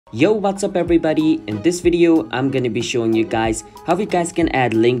Yo, what's up everybody? In this video I'm gonna be showing you guys how you guys can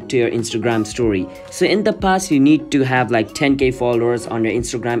add link to your Instagram story. So in the past you need to have like 10k followers on your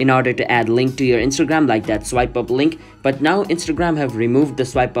Instagram in order to add link to your Instagram, like that swipe up link. But now Instagram have removed the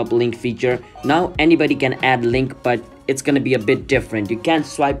swipe up link feature. Now anybody can add link, but it's gonna be a bit different. You can't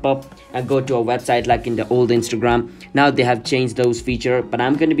swipe up and go to a website like in the old Instagram. Now they have changed those feature, but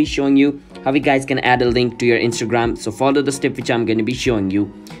I'm gonna be showing you how you guys can add a link to your Instagram. So follow the step which I'm gonna be showing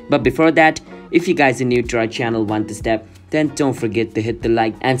you. But before that, if you guys are new to our channel, want the step, then don't forget to hit the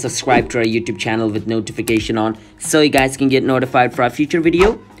like and subscribe to our YouTube channel with notification on so you guys can get notified for our future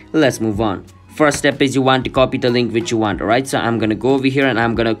video. Let's move on. First step is you want to copy the link which you want. Alright, so I'm gonna go over here and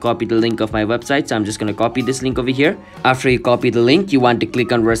I'm gonna copy the link of my website. So I'm just gonna copy this link over here. After you copy the link, you want to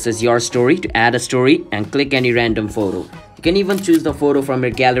click on versus your story to add a story and click any random photo. You can even choose the photo from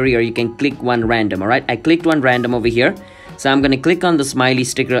your gallery, or you can click one random. Alright, I clicked one random over here. So I'm gonna click on the smiley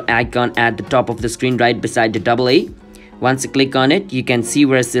sticker icon at the top of the screen right beside the double A. Once you click on it, you can see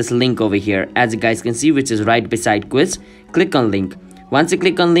where it says link over here, as you guys can see, which is right beside quiz. Click on link. Once you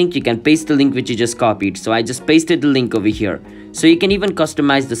click on link, you can paste the link which you just copied. So I just pasted the link over here. So you can even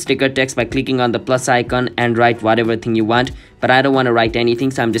customize the sticker text by clicking on the plus icon and write whatever thing you want. But I don't want to write anything,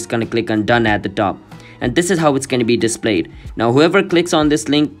 so I'm just gonna click on done at the top. And this is how it's going to be displayed. Now whoever clicks on this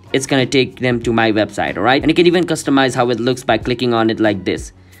link, it's going to take them to my website. Alright, and you can even customize how it looks by clicking on it like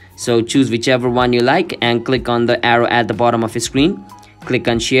this. So choose whichever one you like and click on the arrow at the bottom of your screen. Click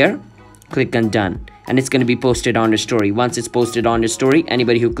on share, click on done, and it's going to be posted on your story. Once it's posted on your story,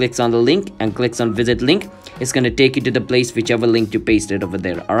 anybody who clicks on the link and clicks on visit link, it's going to take you to the place whichever link you pasted over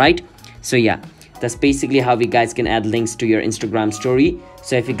there. Alright, so yeah, that's basically how you guys can add links to your Instagram story.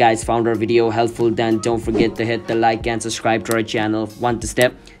 So if you guys found our video helpful, then don't forget to hit the like and subscribe to our channel. Want to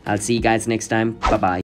step? I'll see you guys next time. Bye bye.